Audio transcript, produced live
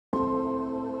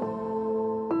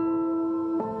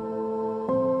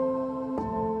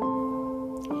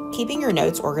Keeping your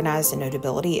notes organized in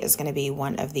Notability is going to be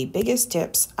one of the biggest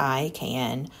tips I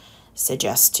can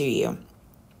suggest to you.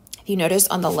 If you notice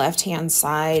on the left-hand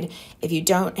side, if you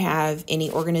don't have any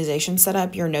organization set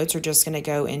up, your notes are just going to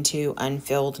go into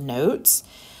unfilled notes.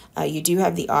 You do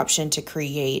have the option to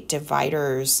create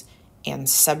dividers and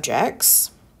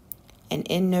subjects. And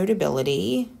in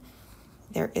Notability,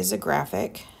 there is a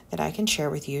graphic that I can share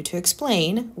with you to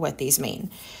explain what these mean.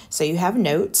 So you have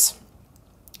notes.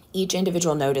 Each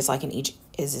individual note is like an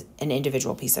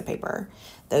individual piece of paper.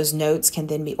 Those notes can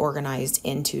then be organized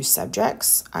into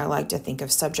subjects. I like to think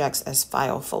of subjects as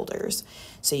file folders.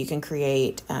 So you can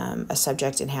create a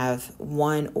subject and have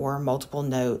one or multiple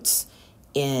notes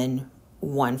in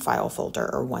one file folder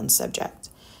or one subject.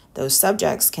 Those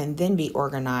subjects can then be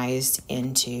organized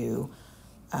into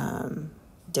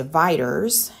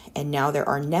dividers, and now there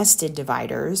are nested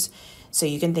dividers. So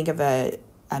you can think of a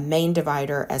main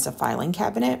divider as a filing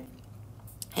cabinet,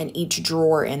 and each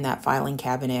drawer in that filing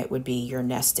cabinet would be your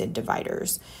nested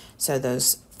dividers. So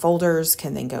those folders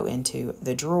can then go into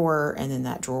the drawer, and then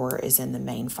that drawer is in the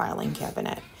main filing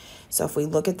cabinet. So if we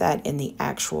look at that in the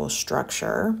actual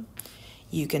structure,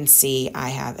 you can see I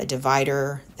have a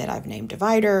divider that I've named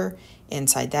divider.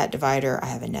 Inside that divider, I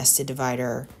have a nested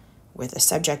divider with a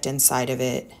subject inside of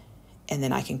it, and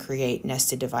then I can create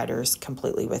nested dividers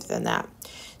completely within that.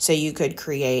 So you could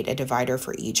create a divider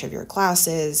for each of your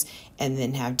classes and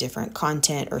then have different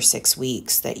content or 6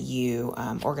 weeks that you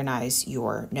organize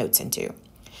your notes into.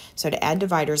 So to add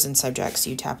dividers and subjects,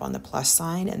 you tap on the plus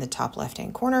sign in the top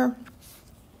left-hand corner.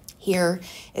 Here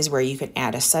is where you can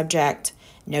add a subject.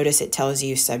 Notice it tells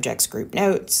you subjects group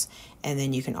notes, and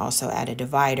then you can also add a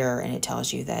divider, and it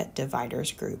tells you that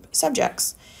dividers group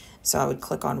subjects. So I would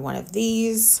click on one of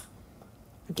these,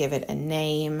 give it a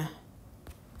name,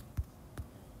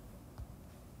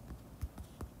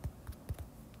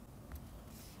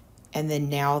 and then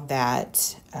now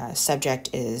that subject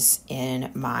is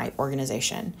in my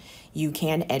organization. You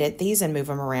can edit these and move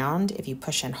them around. If you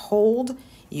push and hold,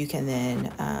 you can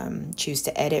then choose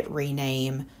to edit,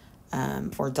 rename,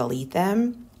 or delete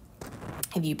them.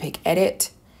 If you pick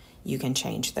edit, you can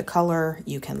change the color,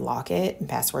 you can lock it and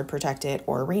password protect it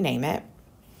or rename it.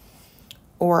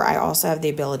 Or I also have the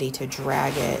ability to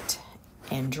drag it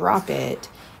and drop it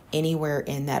anywhere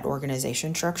in that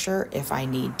organization structure if I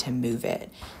need to move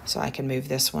it. So I can move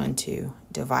this one to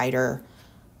divider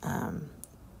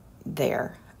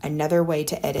there. Another way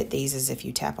to edit these is if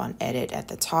you tap on edit at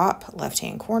the top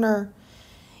left-hand corner.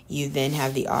 You then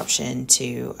have the option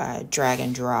to drag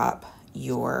and drop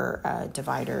your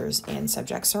dividers and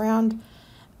subjects around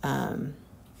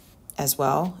as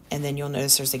well. And then you'll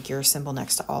notice there's a gear symbol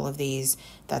next to all of these.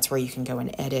 That's where you can go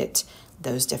and edit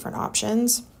those different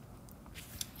options.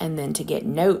 And then to get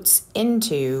notes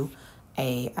into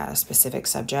a specific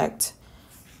subject,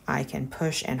 I can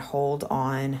push and hold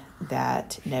on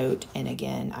that note, and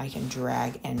again I can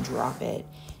drag and drop it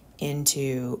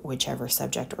into whichever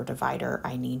subject or divider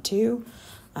I need to.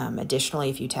 Additionally,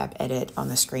 if you tap edit on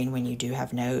the screen when you do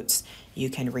have notes, you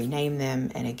can rename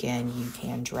them, and again you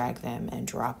can drag them and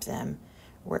drop them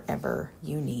wherever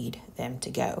you need them to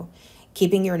go.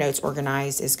 Keeping your notes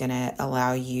organized is going to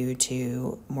allow you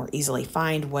to more easily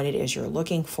find what it is you're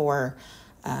looking for.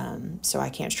 So I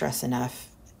can't stress enough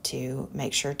to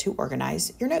make sure to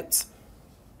organize your notes.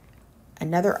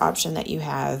 Another option that you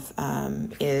have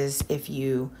is if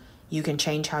you can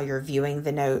change how you're viewing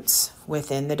the notes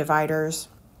within the dividers.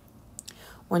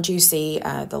 Once you see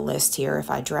the list here, if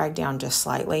I drag down just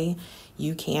slightly,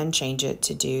 you can change it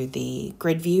to do the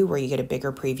grid view where you get a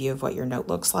bigger preview of what your note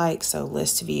looks like. So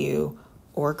list view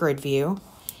or grid view.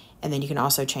 And then you can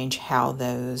also change how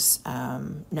those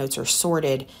notes are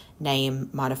sorted, name,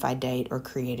 modified date, or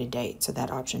created date. So that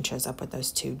option shows up with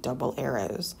those two double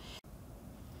arrows.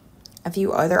 A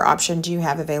few other options you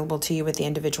have available to you with the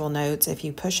individual notes. If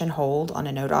you push and hold on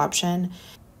a note option,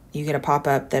 you get a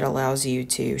pop-up that allows you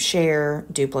to share,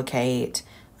 duplicate,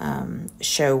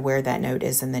 show where that note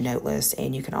is in the note list,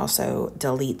 and you can also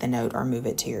delete the note or move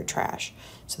it to your trash.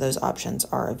 So those options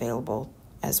are available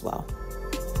as well.